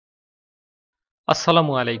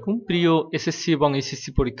আসসালামু আলাইকুম প্রিয় এসএসসি এবং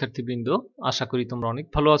এইচএসসি পরীক্ষার্থীবৃন্দ, আশা করি তোমরা অনেক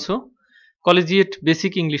ভালো আছো। কলেজিয়েট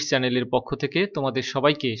বেসিক ইংলিশ চ্যানেলের পক্ষ থেকে তোমাদের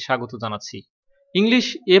সবাইকে স্বাগত জানাচ্ছি। ইংলিশ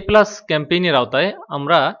এ প্লাস ক্যাম্পেইনের আওতায়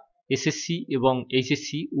আমরা এসএসসি এবং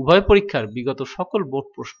এইচএসসি উভয় পরীক্ষার বিগত সকল বোর্ড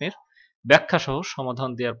প্রশ্নের ব্যাখ্যা সহ সমাধান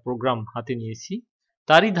দেওয়ার প্রোগ্রাম হাতে নিয়েছি।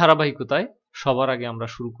 তারই ধারাবাহিকতায় সবার আগে আমরা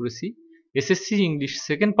শুরু করেছি এসএসসি ইংলিশ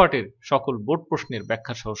সেকেন্ড পার্টের সকল বোর্ড প্রশ্নের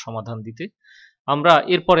ব্যাখ্যা সহ সমাধান দিতে।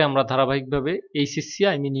 এরপরে আমরা ধারাবাহিকভাবে এইচএসসি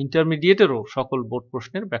ইন্টারমিডিয়েটেরও সকল বোর্ড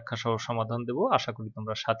প্রশ্নের ব্যাখ্যা সহ সমাধান দেব। আশা করি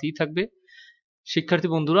তোমরা সাথেই থাকবে। শিক্ষার্থী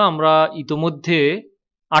বন্ধুরা, আমরা ইতোমধ্যে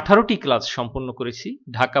 18টি ক্লাস সম্পন্ন করেছি।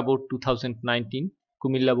 Dhaka board 2019,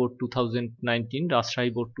 Comilla board 2019,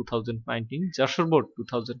 Rajshahi board 2019, Jessore board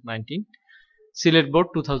 2019, Sylhet board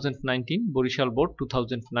 2019, Barishal board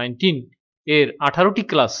 2019 এর 18টি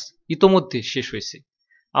ক্লাস ইতোমধ্যে শেষ হয়েছে।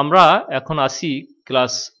 আমরা এখন আসি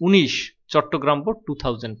ক্লাস 19 চট্টগ্রাম বোর্ড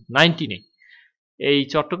 2019-এ। এই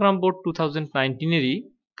চট্টগ্রাম বোর্ড 2019-এরই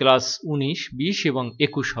ক্লাস 19, 20 এবং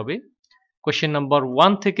 21 হবে। কোশ্চেন নাম্বার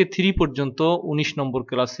 1 থেকে 3 পর্যন্ত 19 নম্বর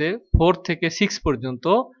ক্লাসে, 4 থেকে 6 পর্যন্ত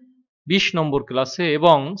 20 নম্বর ক্লাসে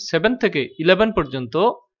এবং 7 থেকে 11 পর্যন্ত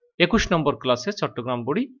 21 নম্বর ক্লাসে চট্টগ্রাম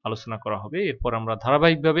বোর্ডই আলোচনা করা হবে। এরপর আমরা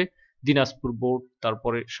ধারাবাহিকভাবে দিনাজপুর বোর্ড,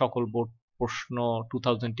 তারপরে সকল বোর্ড প্রশ্ন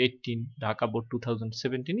 2018, ঢাকা বোর্ড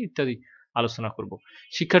 2017 ইত্যাদি আলোচনা করব।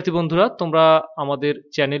 শিক্ষার্থী বন্ধুরা, তোমরা আমাদের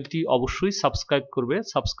চ্যানেলটি অবশ্যই সাবস্ক্রাইব করবে।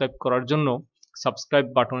 সাবস্ক্রাইব করার জন্য সাবস্ক্রাইব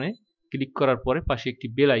বাটনে ক্লিক করার পরে পাশে একটি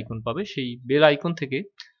বেল আইকন পাবে। সেই বেল আইকন থেকে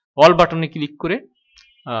অল বাটনে ক্লিক করে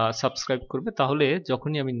সাবস্ক্রাইব করবে, তাহলে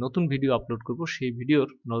যখনই আমি নতুন ভিডিও আপলোড করব সেই ভিডিওর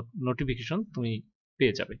নোটিফিকেশন তুমি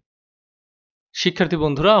পেয়ে যাবে। শিক্ষার্থী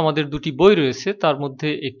বন্ধুরা, আমাদের দুটি বই রয়েছে, তার মধ্যে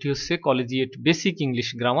একটি হচ্ছে কলেজিয়েট বেসিক ইংলিশ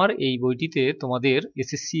গ্রামার। এই বইটিতে তোমাদের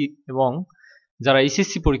এসএসসি এবং যারা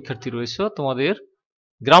এইচএসসি পরীক্ষার্থী রয়েছে তোমাদের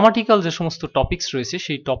গ্রামাটিক্যাল যে সমস্ত টপিকস রয়েছে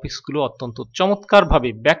সেই টপিকসগুলো অত্যন্ত চমৎকারভাবে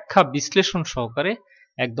ব্যাখ্যা বিশ্লেষণ সহকারে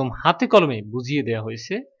একদম হাতে কলমে বুঝিয়ে দেওয়া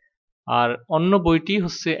হয়েছে। আর অন্য বইটি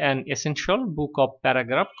হচ্ছে an essential book of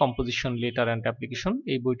paragraph composition letter and application.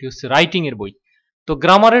 এই বইটি হচ্ছে রাইটিং এর বই। তো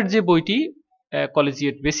গ্রামারের যে বইটি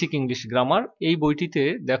কলেজিয়েট বেসিক ইংলিশ গ্রামার, এই বইটিতে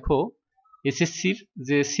দেখো এসএসসির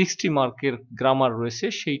যে 60 মার্কের গ্রামার রয়েছে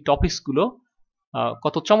সেই টপিকসগুলো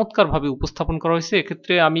কত চমৎকারভাবে উপস্থাপন করা হয়েছে।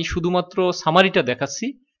 এক্ষেত্রে আমি শুধুমাত্র সামারিটা দেখাচ্ছি,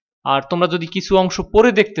 আর তোমরা যদি কিছু অংশ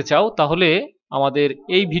পড়ে দেখতে চাও তাহলে আমাদের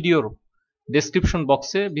এই ভিডিওর ডেসক্রিপশন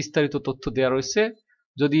বক্সে বিস্তারিত তথ্য দেওয়া রয়েছে।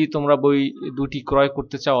 যদি তোমরা বই দুটি ক্রয়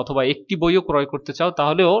করতে চাও অথবা একটি বইও ক্রয় করতে চাও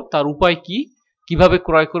তাহলেও তার উপায় কি, কিভাবে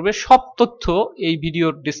ক্রয় করবে, সব তথ্য এই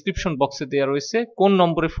ভিডিওর ডেসক্রিপশন বক্সে দেওয়া রয়েছে। কোন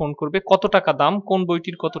নম্বরে ফোন করবে, কত টাকা দাম, কোন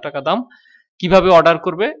বইটির কত টাকা দাম, কিভাবে অর্ডার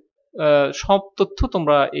করবে, সব তথ্য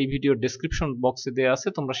তোমরা এই ভিডিওর ডেসক্রিপশন বক্সে দেওয়া আছে,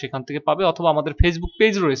 তোমরা সেখান থেকে পাবে। অথবা আমাদের ফেসবুক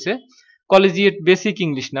পেজ রয়েছে কলেজিয়েট বেসিক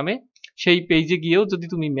ইংলিশ নামে, সেই পেজে গিয়েও যদি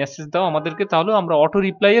তুমি মেসেজ দাও আমাদেরকে, তাহলে আমরা অটো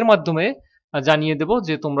রিপ্লাই এর মাধ্যমে জানিয়ে দেব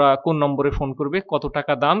যে তোমরা কোন নম্বরে ফোন করবে, কত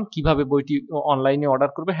টাকা দাম, কিভাবে বইটি অনলাইনে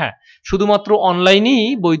অর্ডার করবে। হ্যাঁ, শুধুমাত্র অনলাইনেই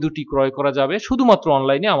বই দুটি ক্রয় করা যাবে, শুধুমাত্র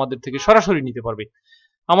অনলাইনে, আমাদের থেকে সরাসরি নিতে পারবে।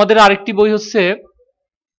 আমাদের আরেকটি বই হচ্ছে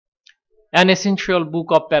an essential book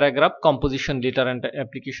of paragraph composition letter and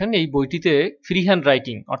application. এই বইটিতে ফ্রি হ্যান্ড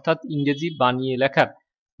রাইটিং অর্থাৎ ইংরেজি বানিয়ে লেখার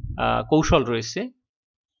কৌশল রয়েছে।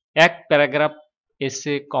 এক প্যারাগ্রাফ,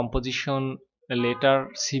 এসে, কম্পোজিশন, লেটার,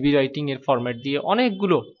 সিবি রাইটিং এর ফরম্যাট দিয়ে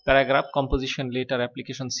অনেকগুলো paragraph, composition, letter,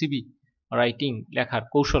 application, CB writing লেখার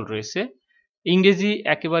কৌশল রয়েছে। ইংরেজি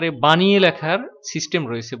একেবারে বানিয়ে লেখার সিস্টেম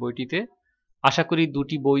রয়েছে বইটিতে। আশা করি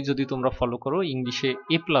দুটি বই যদি তোমরা ফলো করো ইংলিশে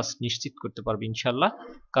এ প্লাস নিশ্চিত করতে পারবে ইনশাল্লাহ।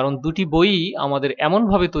 কারণ দুটি বই আমাদের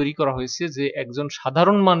এমনভাবে তৈরি করা হয়েছে যে একজন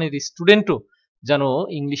সাধারণ মানের স্টুডেন্টও যেন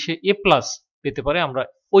ইংলিশে এ প্লাস পেতে পারে। আমরা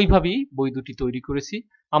ওইভাবেই বই দুটি তৈরি করেছি।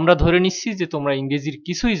 আমরা ধরে নিচ্ছি যে তোমরা ইংরেজির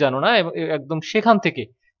কিছুই জানো না, একদম সেখান থেকে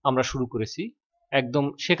আমরা শুরু করেছি। একদম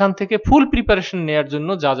সেখান থেকে ফুল প্রিপারেশন নেওয়ার জন্য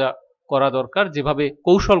যা যা করা দরকার, যেভাবে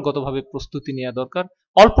কৌশলগতভাবে প্রস্তুতি নেওয়া দরকার,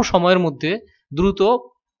 অল্প সময়ের মধ্যে দ্রুত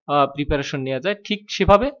প্রিপারেশন নেওয়া যায়, ঠিক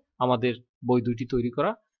সেভাবে আমাদের বই দুটি তৈরি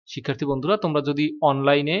করা। শিক্ষার্থী বন্ধুরা, তোমরা যদি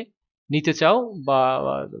অনলাইনে নিতে চাও বা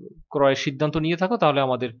ক্রয়ের সিদ্ধান্ত নিয়ে থাকো তাহলে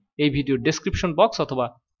আমাদের এই ভিডিওর ডেসক্রিপশন বক্স অথবা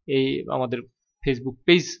এই আমাদের ফেসবুক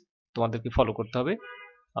পেজ তোমাদেরকে ফলো করতে হবে।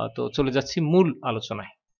 তো চলে যাচ্ছি মূল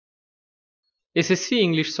আলোচনায়। SSC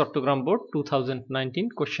English Chittagong board 2019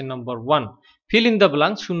 question number 1, fill in the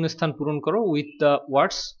blank, শূন্যস্থান পূরণ করো with the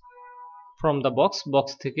words from the box,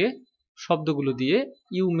 box থেকে শব্দগুলো দিয়ে।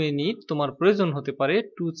 ইউ মে নিড, তোমার প্রয়োজন হতে পারে,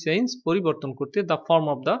 টু চেঞ্জ, পরিবর্তন করতে, the form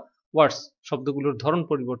of the words, শব্দগুলোর ধরন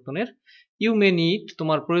পরিবর্তনের। ইউ মে নিড,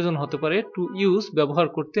 তোমার প্রয়োজন হতে পারে, টু ইউজ, ব্যবহার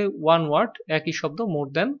করতে, ওয়ান ওয়ার্ড, একই শব্দ, মোর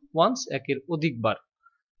দ্যান ওয়ান্স, একের অধিকবার।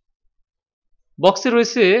 বক্সে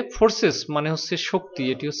রয়েছে ফোর্সেস মানে হচ্ছে শক্তি,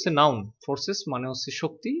 এটি হচ্ছে নাউন। ফোর্সেস মানে হচ্ছে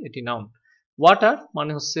শক্তি, এটি নাউন। ওয়াটার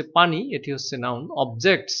মানে হচ্ছে পানি, এটি হচ্ছে নাউন।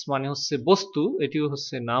 অবজেক্টস মানে হচ্ছে বস্তু, এটিও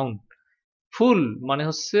হচ্ছে নাউন। ফুল মানে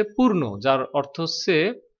হচ্ছে পূর্ণ, যার অর্থ হচ্ছে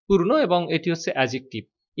পূর্ণ, এবং এটি হচ্ছে অ্যাডজেক্টিভ।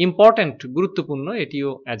 ইম্পর্ট্যান্ট গুরুত্বপূর্ণ, এটিও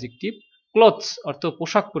অ্যাডজেক্টিভ। ক্লথস অর্থ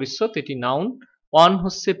পোশাক পরিচ্ছদ, এটি নাউন। অন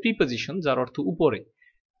হচ্ছে প্রিপজিশন, যার অর্থ উপরে।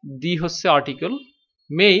 দি হচ্ছে আর্টিকেল।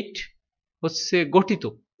 মেড হচ্ছে গঠিত,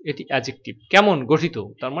 এটি অ্যাডজেক্টিভ। কেমন গঠিত,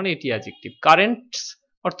 তার মানে এটি অ্যাডজেক্টিভ। কারেন্টস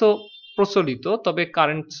অর্থ প্রচলিত, তবে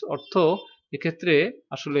কারেন্টস অর্থ এক্ষেত্রে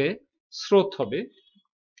আসলে স্রোত হবে।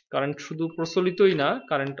 কারেন্ট শুধু প্রচলিতই না,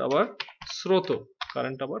 কারেন্ট আবার স্রোত।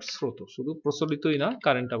 কারেন্ট আবার স্রোত, শুধু প্রচলিতই না,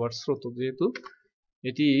 কারেন্ট আবার স্রোত, যেহেতু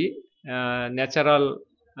এটি ন্যাচারাল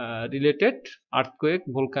রিলেটেড। আর্থকোয়েক,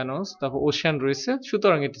 ভলকানোস, তারপর ওশান রয়েছে,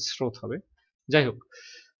 সুতরাং এটি স্রোত হবে। যাই হোক,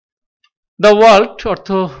 দ্য ওয়ার্ল্ড অর্থ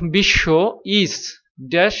বিশ্ব, is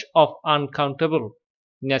dash of uncountable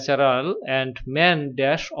natural and man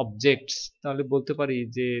dash objects. তাহলে বলতে পারি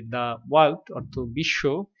যে দ্য ওয়ার্ল্ড অর্থ বিশ্ব,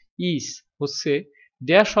 ইজ হচ্ছে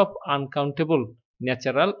dash of uncountable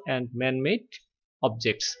natural and man made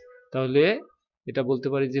objects. তাহলে এটা বলতে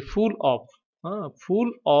পারি যে ফুল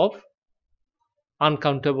অফ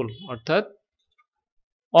আনকাউন্টেবল অর্থাৎ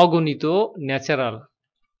অগণিত, ন্যাচারাল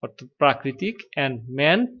অর্থাৎ প্রাকৃতিক, অ্যান্ড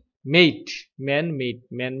ম্যান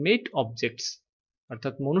মেড অবজেক্টস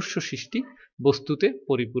অর্থাৎ মনুষ্য সৃষ্টি বস্তুতে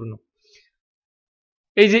পরিপূর্ণ।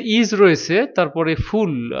 এই যে ইজ রয়েছে, তারপরে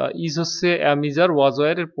ফুল, ইজ হচ্ছে অ্যামিজার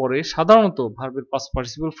ওয়াজওয়ার এর পরে সাধারণত ভার্বের পাস্ট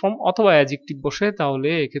পার্টিসিপল ফর্ম অথবা অ্যাডজেক্টিভ বসে, তাহলে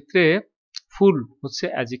এক্ষেত্রে ফুল হচ্ছে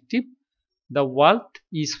adjective. The world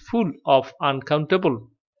is full of uncountable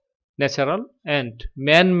natural and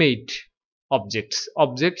man made objects.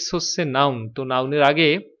 Objects হচ্ছে নাউন, তো নাউনের আগে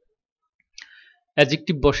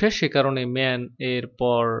অ্যাডজেক্টিভ বসে, সে কারণে ম্যান এর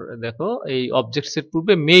পর দেখো এই অবজেক্টস এর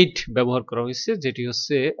পূর্বে মেড ব্যবহার করা হয়েছে, যেটি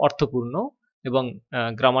হচ্ছে অর্থপূর্ণ এবং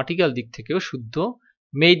গ্রামাটিক্যাল দিক থেকেও শুদ্ধ।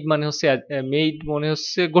 মেড মানে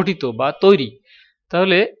হচ্ছে গঠিত বা তৈরি,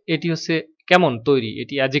 তাহলে এটি হচ্ছে কেমন তৈরি,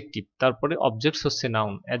 এটি অ্যাডজেক্টিভ। তারপরে অবজেক্টস হচ্ছে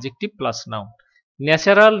noun, adjective plus noun.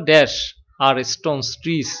 Natural dash R Stones,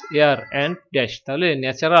 trees, air and dash. তাহলে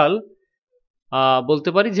ন্যাচারাল বলতে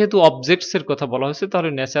পারি, যেহেতু অবজেক্টস এর কথা বলা হয়েছে, তাহলে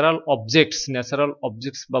ন্যাচারাল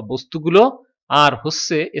অবজেক্টস বা বস্তুগুলো, আর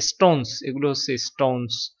হচ্ছে স্টোনস, এগুলো হচ্ছে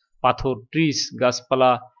স্টোনস পাথর, ট্রিজ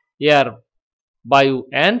গাছপালা, এয়ার বায়ু,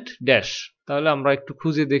 অ্যান্ড ড্যাশ। তাহলে আমরা একটু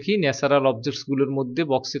খুঁজে দেখি ন্যাচারাল অবজেক্টস গুলোর মধ্যে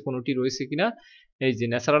বক্সে কোনোটি রয়েছে কিনা। এই যে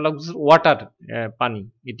ন্যাচারাল অবজেক্টস, ওয়াটার পানি,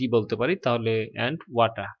 এটি বলতে পারি, তাহলে অ্যান্ড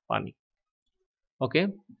ওয়াটার পানি। ওকে,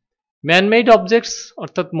 ম্যানমেড অবজেক্টস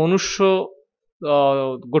অর্থাৎ মনুষ্য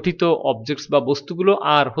গঠিত অবজেক্টস বা বস্তুগুলো,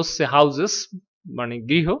 আর হচ্ছে হাউজেস মানে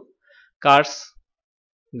গৃহ, কার্স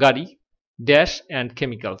গাড়ি, ড্যাশ অ্যান্ড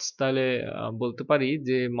কেমিক্যালস। তাহলে বলতে পারি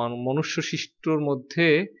যে মনুষ্য সৃষ্টর মধ্যে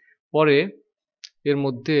পরে এর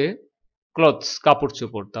মধ্যে ক্লথস কাপড়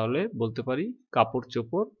চোপড়, তাহলে বলতে পারি কাপড়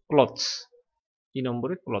চোপড় ক্লথস, এই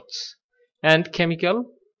নম্বরে ক্লথস। অ্যান্ড কেমিক্যাল,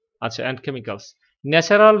 আচ্ছা and chemicals.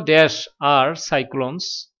 Natural dash R cyclones,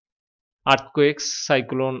 earthquakes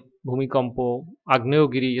cyclone ভূমিকম্প,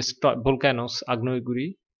 আগ্নেয়গিরি ভলকানোস আগ্নেয়গিরি,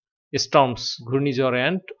 স্টর্মস ঘূর্ণিঝড়,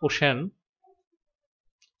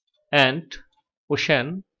 অ্যান্ড ওশান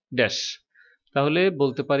ড্যাশ। তাহলে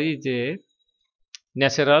বলতে পারি যে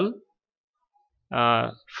ন্যাচারাল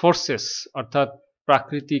ফোর্সেস অর্থাৎ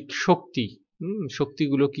প্রাকৃতিক শক্তি,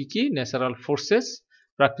 শক্তিগুলো কি কি, ন্যাচারাল ফোর্সেস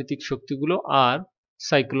প্রাকৃতিক শক্তিগুলো, আর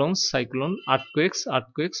সাইক্লোন,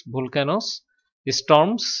 আর্থকোয়েকস ভলকানোস,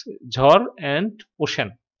 স্টর্মস ঝড়, অ্যান্ড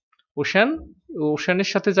ওশানের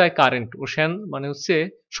সাথে যায় কারেন্ট, ওশান মানে হচ্ছে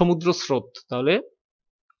সমুদ্র স্রোত, তাহলে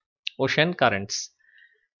ocean currents.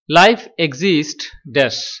 Life exist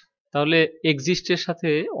dash, তাহলে এক্সিস্টের সাথে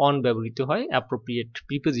অন ব্যবহৃত হয় অ্যাপ্রোপ্রিয়েট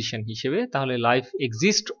প্রিপোজিশন হিসেবে, তাহলে লাইফ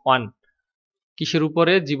এক্সিস্ট অন কিসের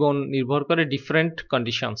উপরে, জীবন নির্ভর করে ডিফারেন্ট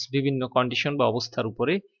কন্ডিশনস, বিভিন্ন কন্ডিশন বা অবস্থার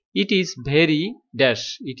উপরে। It is very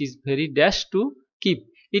dash to keep,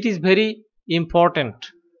 it is very important,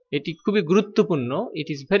 এটি খুবই গুরুত্বপূর্ণ, it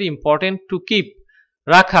is very important to keep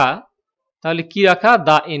রাখা, তাহলে কি রাখা,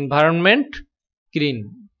 দ্য এনভায়রনমেন্ট ক্লিন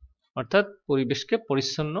অর্থাৎ পরিবেশকে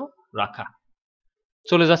পরিচ্ছন্ন রাখা।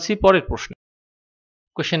 চলে যাচ্ছি পরের প্রশ্নে।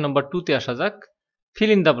 কোশ্চেন নাম্বার 2 তে আসা যাক।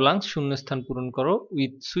 ফিল ইন দ্য ব্ল্যাঙ্কস, শূন্যস্থান পূরণ করো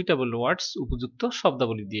উইথ সুইটেবল ওয়ার্ডস, উপযুক্ত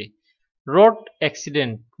শব্দাবলী দিয়ে। রোড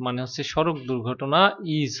অ্যাক্সিডেন্ট মানে হচ্ছে সড়ক দুর্ঘটনা,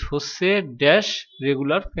 ইজ হচ্ছে dash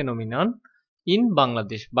regular phenomenon in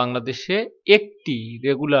Bangladesh, বাংলাদেশে একটি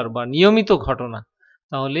রেগুলার বা নিয়মিত ঘটনা,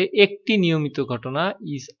 তাহলে একটি নিয়মিত ঘটনা,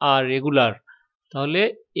 ইজ আর রেগুলার, তাহলে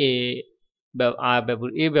এ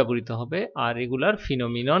ব্যবহৃত হবে, আর regular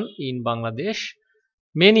phenomenon in Bangladesh.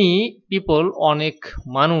 Many people অনেক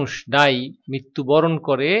মানুষ, ডাই মৃত্যুবরণ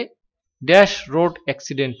করে, dash road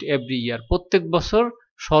accident every year প্রত্যেক বছর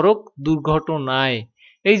সড়ক দুর্ঘটনায়,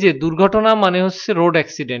 এই যে দুর্ঘটনা মানে হচ্ছে রোড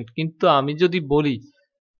অ্যাক্সিডেন্ট, কিন্তু আমি যদি বলি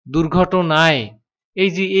দুর্ঘটনায়, এই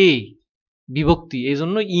যে এ বিভক্তি, এই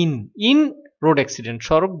জন্য ইন রোড অ্যাক্সিডেন্ট,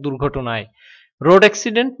 সড়ক দুর্ঘটনায়। রোড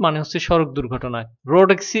অ্যাক্সিডেন্ট মানে হচ্ছে সড়ক দুর্ঘটনায়,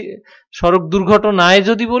 সড়ক দুর্ঘটনায়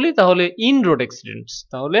যদি বলি তাহলে ইন রোড অ্যাক্সিডেন্টস,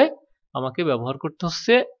 তাহলে আমাকে ব্যবহার করতে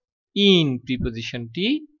হচ্ছে ইন প্রিপোজিশনটি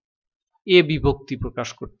এ বিভক্তি প্রকাশ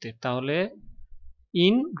করতে, তাহলে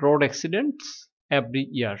in road accidents every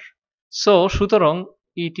year. So সুতরাং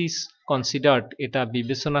ইট ইজ কনসিডার্ড, এটা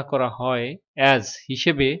বিবেচনা করা হয় অ্যাজ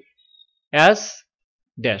হিসেবে, অ্যাজ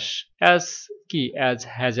ড্যাশ, অ্যাজ কি, অ্যাজ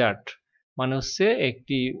হ্যাজার্ড মানে হচ্ছে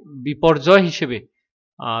একটি বিপর্যয় হিসেবে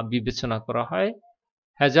বিবেচনা করা হয়,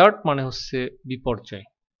 হ্যাজার্ড মানে হচ্ছে বিপর্যয়।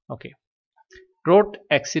 ওকে, রোড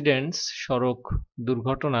অ্যাক্সিডেন্টস সড়ক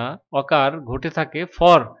দুর্ঘটনা অকার ঘটে থাকে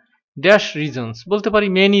ফর ড্যাশ রিজনস, বলতে পারি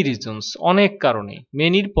মেনি রিজনস, অনেক কারণে,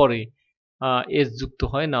 মেনির পরে এস যুক্ত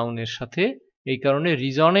হয় নাউনের সাথে, এই কারণে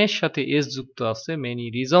রিজনের সাথে এস যুক্ত আছে, মেনি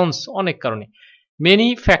রিজনস অনেক কারণে, মেনি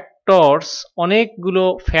ফ্যাক্টরস অনেকগুলো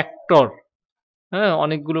ফ্যাক্টর, হ্যাঁ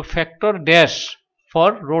অনেকগুলো factor dash for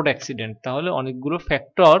road accident, তাহলে অনেকগুলো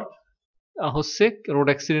ফ্যাক্টর হচ্ছে রোড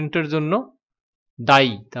অ্যাক্সিডেন্টের জন্য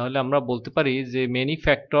দায়ী, তাহলে আমরা বলতে পারি যে মেনি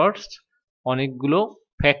ফ্যাক্টরস অনেকগুলো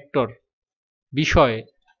ফ্যাক্টর বিষয়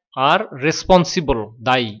আর রেসপন্সিবল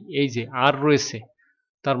দায়ী, এই যে আর রয়েছে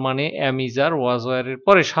তার মানে M is R was were এর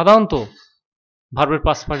পরে সাধারণত ভার্বের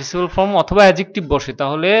পাস্ট পার্টিসিপল ফর্ম অথবা অ্যাডজেক্টিভ বসে,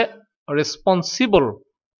 তাহলে রেসপন্সিবল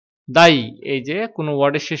দায়ী, এই যে কোনো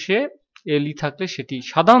ওয়ার্ডের শেষে এলি থাকলে সেটি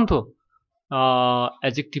সাধারণত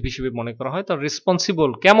অ্যাডজেক্টিভ হিসেবে মনে করা হয়। তার রেসপন্সিবল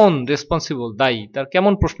কেমন, রেসপন্সিবল দায়ী, তার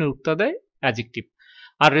কেমন প্রশ্নের উত্তর দেয় adjective.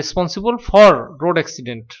 R responsible for road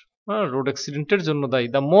accident, road অ্যাক্সিডেন্টের জন্য দায়ী।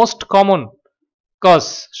 দ্য মোস্ট কমন কজ,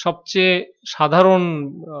 সবচেয়ে সাধারণ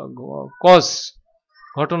কজ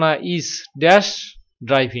ঘটনা ইজ ড্যাশ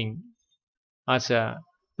ড্রাইভিং। আচ্ছা,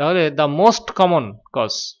 তাহলে দ্য মোস্ট কমন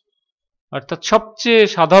কজ অর্থাৎ সবচেয়ে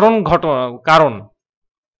সাধারণ ঘটনা, কারণ,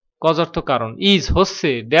 কজ অর্থ কারণ, ইজ হচ্ছে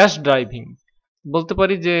ড্যাশ ড্রাইভিং, বলতে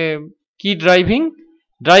পারি যে কি ড্রাইভিং,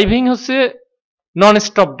 ড্রাইভিং হচ্ছে নন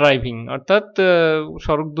স্টপ ড্রাইভিং, অর্থাৎ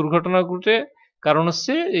সড়ক দুর্ঘটনা ঘটে কারণ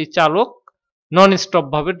হচ্ছে এই চালক নন স্টপ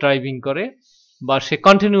ভাবে ড্রাইভিং করে বা সে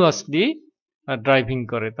কন্টিনিউয়াসলি ড্রাইভিং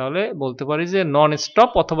করে, তাহলে বলতে পারি যে নন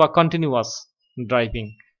স্টপ অথবা কন্টিনিউয়াস ড্রাইভিং।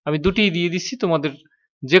 আমি দুটি দিয়ে দিচ্ছি, তোমাদের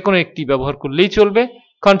যে কোনো একটি ব্যবহার করলেই চলবে।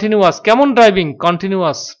 কন্টিনিউয়াস কেমন ড্রাইভিং,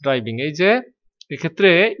 কন্টিনিউয়াস ড্রাইভিং, এই যে এক্ষেত্রে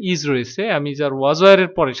ইজ রয়েছে, আমি যার ওয়াজ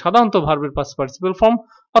ওয়ারের পরে সাধারণত ভার্বের পাস্ট পার্টিসিপল ফর্ম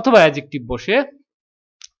অথবা অ্যাডজেক্টিভ বসে,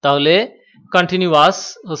 তাহলে কন্টিনিউয়াস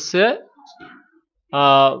হচ্ছে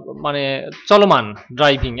মানে চলমান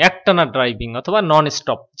ড্রাইভিং, একটানা ড্রাইভিং অথবা নন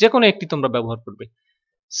স্টপ, যে কোনো একটি তোমরা ব্যবহার করবে।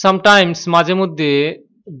 সামটাইমস মাঝে মধ্যে,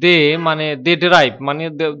 দে মানে দে ড্রাইভ, মানে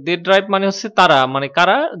দে ড্রাইভ মানে হচ্ছে তারা, মানে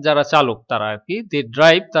কারা, যারা চালক তারা আর কি, দে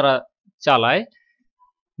ড্রাইভ তারা চালায়,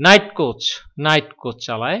 নাইট কোচ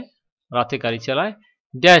চালায়, রাতে গাড়ি চালায়,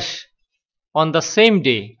 dash on the same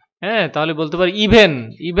day, হ্যাঁ তাহলে বলতে পারি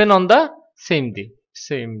even on the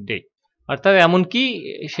same day অর্থাৎ এমনকি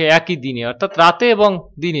সে একই দিনে, অর্থাৎ রাতে এবং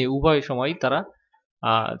দিনে উভয় সময় তারা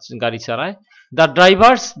গাড়ি চালায়। দ্য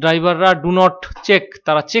ড্রাইভাররা ডু নট চেক,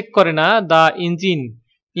 তারা চেক করে না, দ্য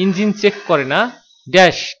ইঞ্জিন চেক করে না,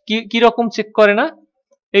 ড্যাশ কিরকম চেক করে না,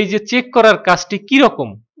 এই যে চেক করার কাজটি কিরকম,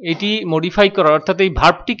 এটি মডিফাই করার, অর্থাৎ এই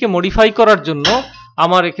ভার্বটিকে মডিফাই করার জন্য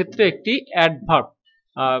আমার এক্ষেত্রে একটি অ্যাডভার্ব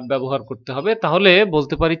ব্যবহার করতে হবে, তাহলে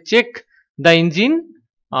বলতে পারি চেক দ্য ইঞ্জিন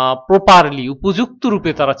প্রপারলি, উপযুক্ত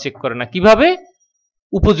রূপে তারা চেক করে না, কিভাবে,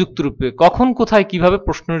 উপযুক্ত রূপে, কখন কোথায় কিভাবে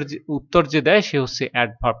প্রশ্নের উত্তর যে দেয় সে হচ্ছে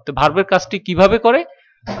অ্যাডভার্ব। তো ভার্বের কাজটি কিভাবে করে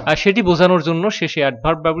সেটি বোঝানোর জন্য শেষে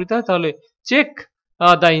অ্যাডভার্ব ব্যবহৃত হয়, তাহলে চেক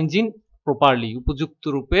দ্য ইঞ্জিন প্রপারলি, উপযুক্ত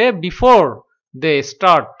রূপে, বিফোর দে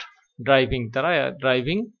স্টার্ট ড্রাইভিং, তারা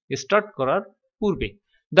ড্রাইভিং স্টার্ট করার পূর্বে।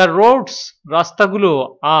 দ্য রোডস রাস্তাগুলো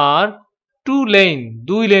আর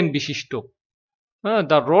দুই লেন বিশিষ্ট,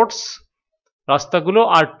 দ্য রোডস রাস্তাগুলো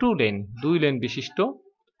আর দুই লেন বিশিষ্ট,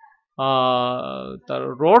 তার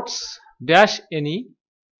রোডস ড্যাশ এনি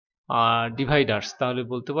ডিভাইডার্স, তাহলে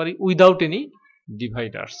বলতে পারি উইদাউট এনি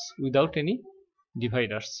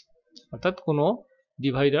ডিভাইডার্স, অর্থাৎ কোনো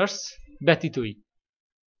ডিভাইডার্স ব্যতীতই।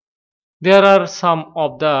 there are some of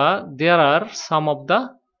the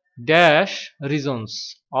dash reasons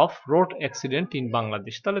of road accident in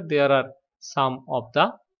Bangladesh, তাহলে there are some of the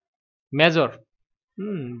major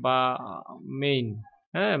বা মেইন,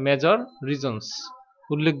 মেজর রিজনস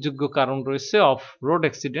উল্লেখযোগ্য কারণ রয়েছে অফ রোড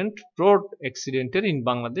অ্যাক্সিডেন্টের ইন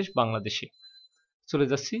বাংলাদেশে। চলে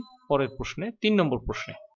যাচ্ছি পরের প্রশ্নে, 3 নম্বর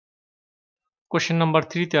প্রশ্নে। কোশ্চেন নাম্বার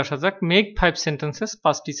 3 তে আসা যাক। মেক 5 সেন্টেন্সেস,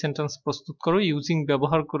 5টি সেন্টেন্স প্রস্তুত করো ইউজিং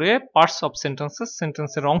ব্যবহার করে পার্টস অফ সেন্টেন্সেস,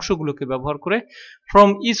 সেন্টেন্সের অংশগুলোকে ব্যবহার করে from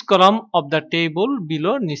each column of the table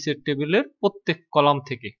below, নিচের টেবিলের প্রত্যেক কলাম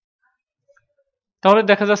থেকে। তাহলে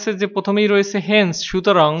দেখা যাচ্ছে যে প্রথমেই রয়েছে হেন্স,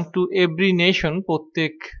 সুতরাং, টু এভরি নেশন,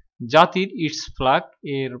 প্রত্যেক জাতির, ইটস ফ্ল্যাগ,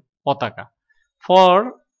 এর পতাকা, ফর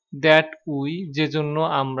দ্যাট উই, যে জন্য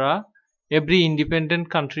আমরা, এভরি ইন্ডিপেন্ডেন্ট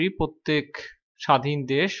কান্ট্রি, প্রত্যেক স্বাধীন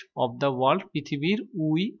দেশ, অফ দ্য ওয়ার্ল্ড, পৃথিবীর,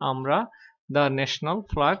 উই, আমরা, দ্য ন্যাশনাল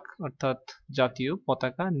ফ্ল্যাগ, অর্থাৎ জাতীয়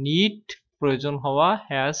পতাকা, নিড, প্রয়োজন হওয়া,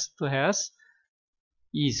 হ্যাজ, তো হ্যাজ,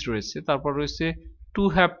 ইজ রয়েছে। তারপর রয়েছে টু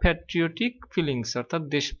হ্যাভ প্যাট্রিয়টিক ফিলিংস, অর্থাৎ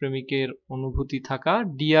দেশপ্রেমিকের অনুভূতি থাকা,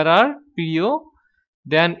 ডিয়ারার, প্রিয়,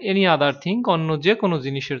 দেন এনি আদার থিং, অন্য যে কোনো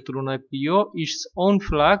জিনিসের তুলনায় প্রিয়, ইটস ওন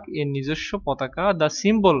ফ্ল্যাগ, এর নিজস্ব পতাকা, দ্য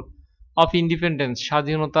সিম্বল অফ ইন্ডিপেন্ডেন্স,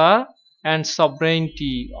 স্বাধীনতা, অ্যান্ড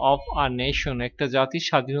সভরেইনটি অফ আ নেশন, একটা জাতির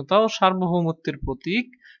স্বাধীনতা ও সার্বভৌমত্বের প্রতীক,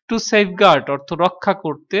 টু সেফগার্ড, অর্থ রক্ষা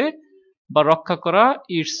করতে বা রক্ষা করা,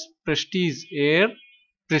 ইটস প্রেস্টিজ, এর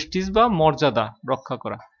প্রেস্টিজ বা মর্যাদা রক্ষা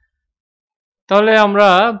করা। তাহলে আমরা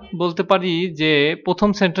বলতে পারি যে প্রথম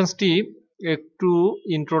সেন্টেন্সটি একটু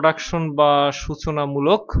ইন্ট্রোডাকশন বা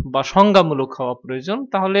সূচনামূলক বা সংজ্ঞামূলক হওয়া প্রয়োজন।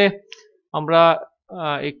 তাহলে আমরা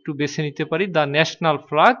একটু বেছে নিতে পারি দ্য ন্যাশনাল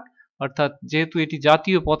ফ্ল্যাগ, অর্থাৎ যেহেতু এটি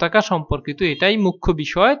জাতীয় পতাকা সম্পর্কিত, এটাই মুখ্য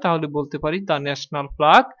বিষয়, তাহলে বলতে পারি দ্য ন্যাশনাল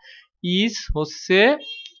ফ্ল্যাগ ইজ, হচ্ছে,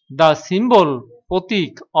 the symbol,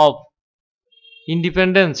 Pratik, of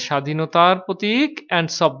independence, স্বাধীনতার প্রতীক, অ্যান্ড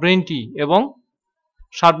সভরেইনটি, এবং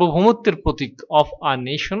সার্বভৌমত্বের প্রতীক, অফ আ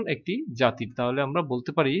নেশন, একটি জাতির। তাহলে আমরা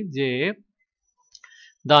বলতে পারি যে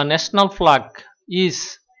the national flag is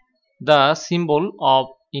the symbol of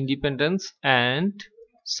independence and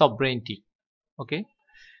সভরেইনটি। Okay,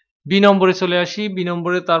 B নম্বরে চলে আসি। বি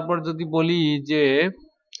নম্বরে তারপর যদি বলি যে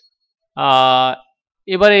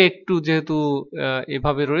এবারে একটু যেহেতু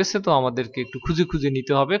এভাবে রয়েছে, তো আমাদেরকে একটু খুঁজে খুঁজে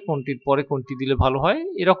নিতে হবে কোনটির পরে কোনটি দিলে ভালো হয়।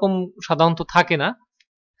 এরকম সাধারণত থাকে না,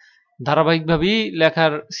 ধারাবাহিকভাবেই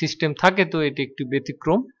লেখার সিস্টেম থাকে, তো এটি একটু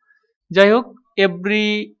ব্যতিক্রম। যাই হোক, এভরি,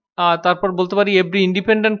 তারপর বলতে পারি every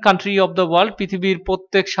independent country of the world, পৃথিবীর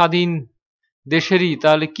প্রত্যেক স্বাধীন দেশেরই,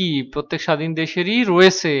 তাহলে কি প্রত্যেক স্বাধীন দেশেরই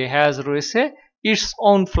রয়েছে, হ্যাজ, রয়েছে, ইটস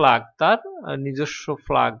ওন ফ্ল্যাগ, তার নিজস্ব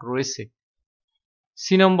ফ্ল্যাগ রয়েছে।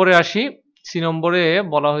 সি নম্বরে আসি। সি নম্বরে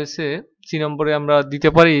বলা হয়েছে, সি নম্বরে আমরা দিতে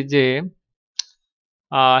পারি যে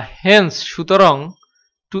হেন্স, সুতরাং,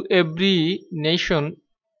 to every nation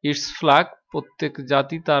it's flag, প্রত্যেক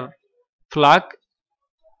জাতি তার ফ্ল্যাগ,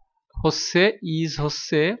 হচ্ছে,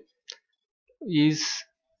 ইজ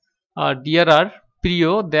ডিয়ারার, প্রিয়,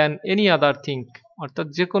 দেন এনি আদার থিং, অর্থাৎ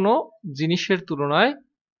যে কোনো জিনিসের তুলনায়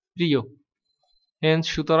প্রিয়। হেন্স,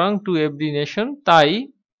 সুতরাং, টু এভরি নেশন, তাই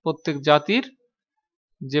প্রত্যেক জাতির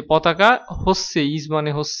যে পতাকা, হচ্ছে, ইজ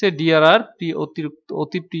মানে হচ্ছে, ডিয়ারার, অতিরিক্ত,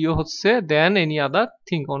 অতি প্রিয়, হচ্ছে, দেন এনি আদার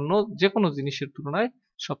থিং, অন্য যে কোনো জিনিসের তুলনায়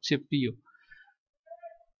সবচেয়ে প্রিয়।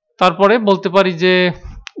 তারপরে বলতে পারি যে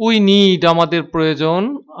উই নিড, আমাদের প্রয়োজন,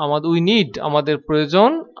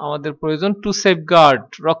 আমাদের প্রয়োজন, টু সেফগার্ড,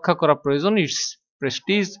 রক্ষা করা প্রয়োজন, ইটস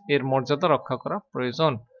প্রেস্টিজ, এর মর্যাদা রক্ষা করা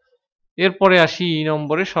প্রয়োজন। এরপরে আসি ই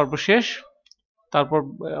নম্বরে, সর্বশেষ। তারপর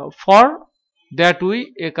ফর দ্যাট উই,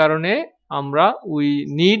 এ কারণে আমরা, উই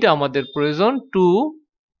নিড, আমাদের প্রয়োজন, টু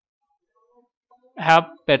হ্যাভ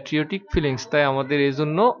প্যাট্রিয়টিক ফিলিংস, তাই আমাদের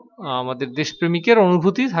এজন্য আমাদের দেশপ্রেমিকের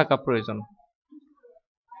অনুভূতি থাকা প্রয়োজন।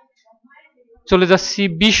 চলে যাচ্ছি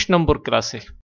 20 নম্বর ক্লাসে।